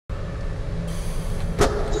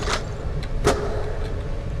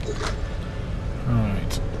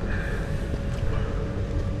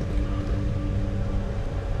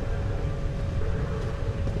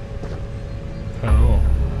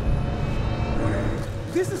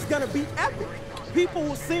This is gonna be epic. People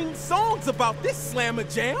will sing songs about this slammer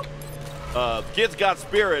jam. Kid's got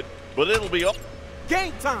spirit, but it'll be up.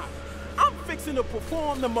 Game time. I'm fixing to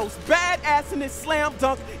perform the most badassingest slam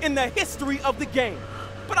dunk in the history of the game.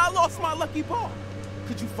 But I lost my lucky ball.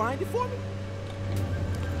 Could you find it for me?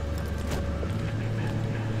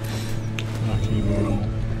 Lucky ball.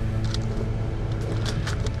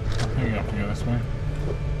 I think you have to go this way.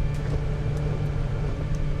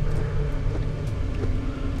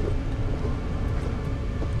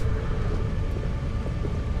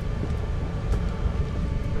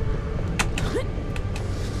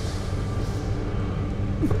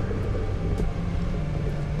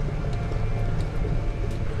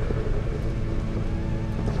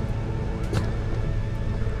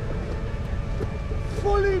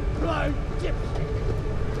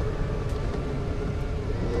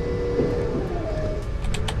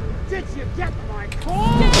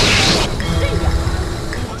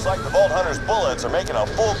 Bullets are making a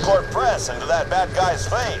full court press into that bad guy's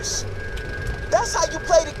face. That's how you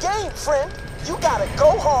play the game, friend. You gotta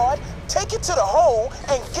go hard, take it to the hole,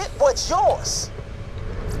 and get what's yours.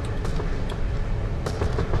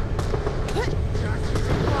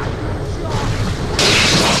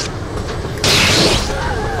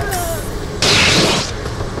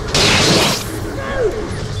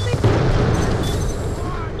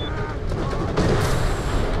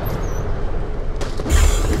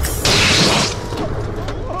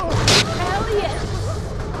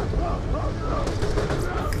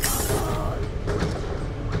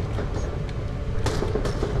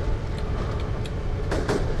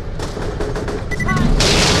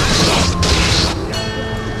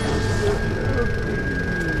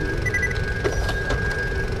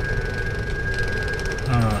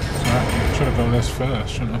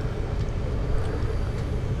 First, shouldn't I?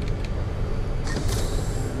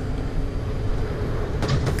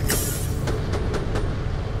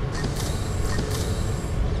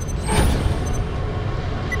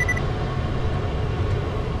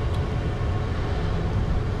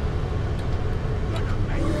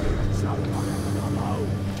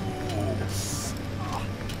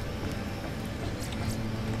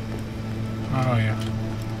 Oh yeah.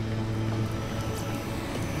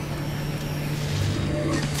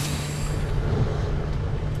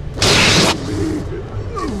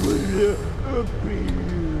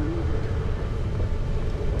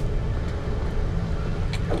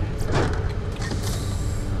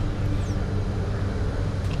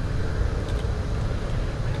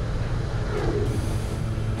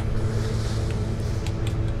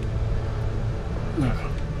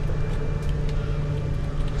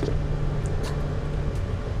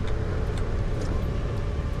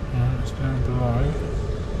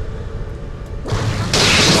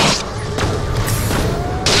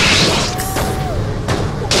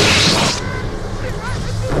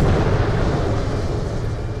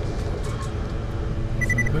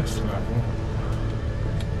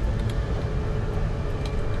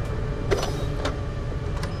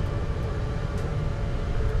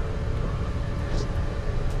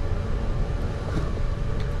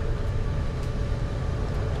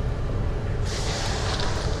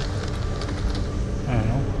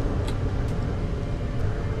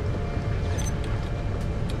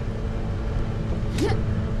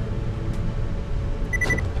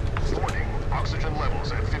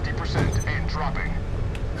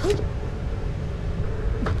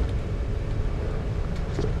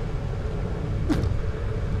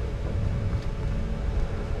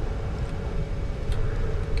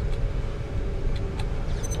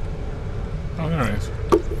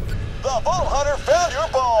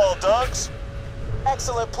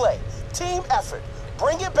 Excellent play. Team effort.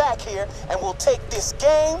 Bring it back here, and we'll take this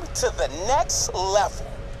game to the next level.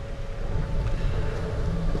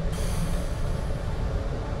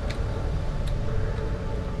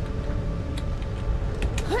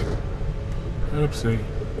 Oopsie.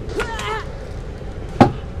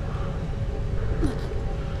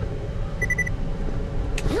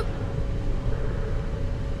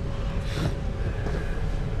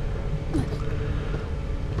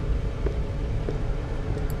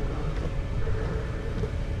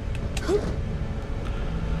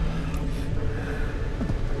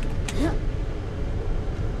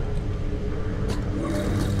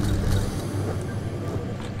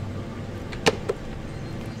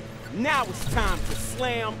 Now it's time to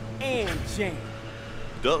slam and jam.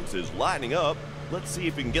 Dunks is lining up. Let's see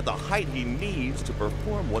if he can get the height he needs to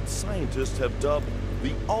perform what scientists have dubbed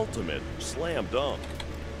the ultimate slam dunk.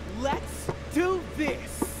 Let's do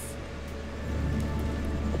this.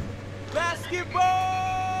 Basketball!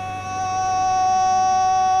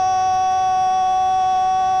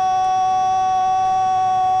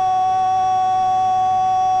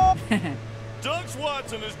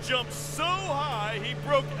 Hamilton has jumped so high he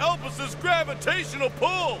broke Elvis's gravitational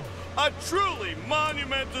pull. A truly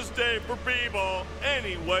monumentous day for b-ball,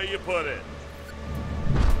 any way you put it.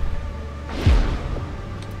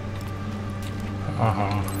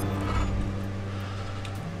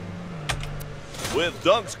 With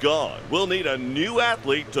dunks gone, we'll need a new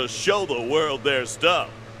athlete to show the world their stuff.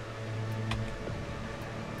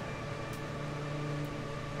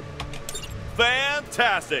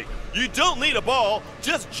 Fantastic! You don't need a ball,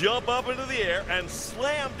 just jump up into the air and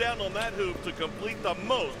slam down on that hoop to complete the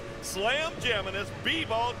most slam-jamminest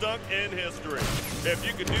b-ball dunk in history. If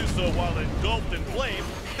you could do so while engulfed in flames,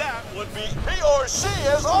 that would be... He or she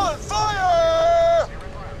is on fire!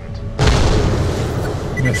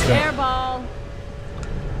 Missed it. Air ball.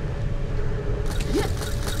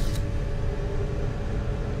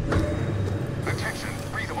 Attention,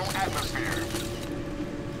 breathable atmosphere.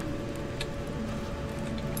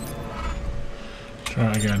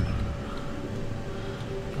 Try it again.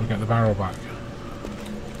 We'll get the barrel back.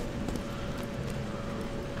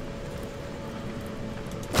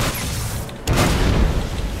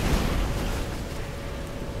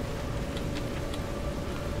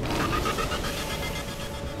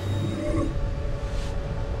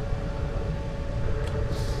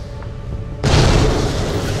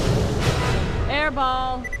 Air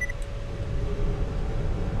ball.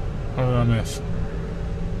 What did I miss?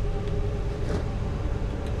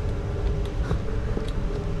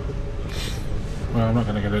 Well, I'm not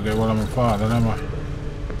going to get it there while I'm on fire then, am I?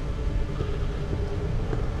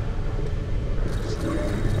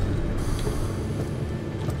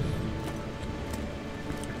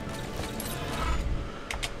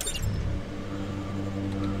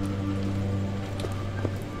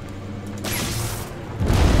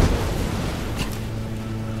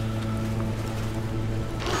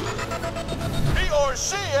 He or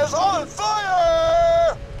she is on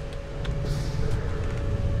fire!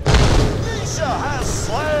 Misha has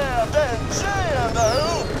slammed and jammed the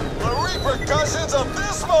hoop. The repercussions of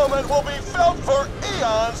this moment will be felt for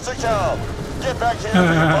eons to come. Get back here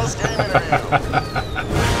for your post-game interview.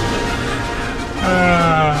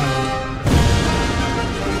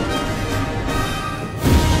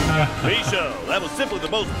 Misha, that was simply the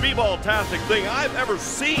most b-ball-tastic thing I've ever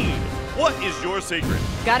seen. What is your secret?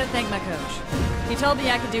 Gotta thank my coach. He told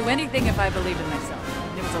me I could do anything if I believed in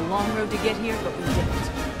myself. It was a long road to get here, but we did it.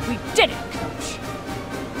 We did it, coach.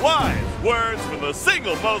 Wise words from the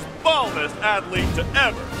single most ballness athlete to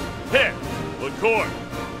ever hit the court.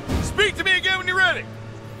 Speak to me again when you're ready.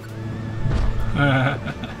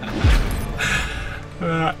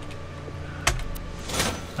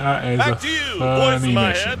 That is Back a to you, funny voice in my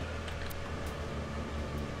mission. head.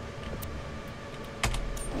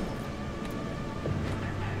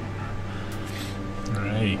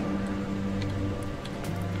 Right.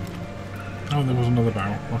 Oh, there was another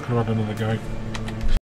barrel. I could have had another go.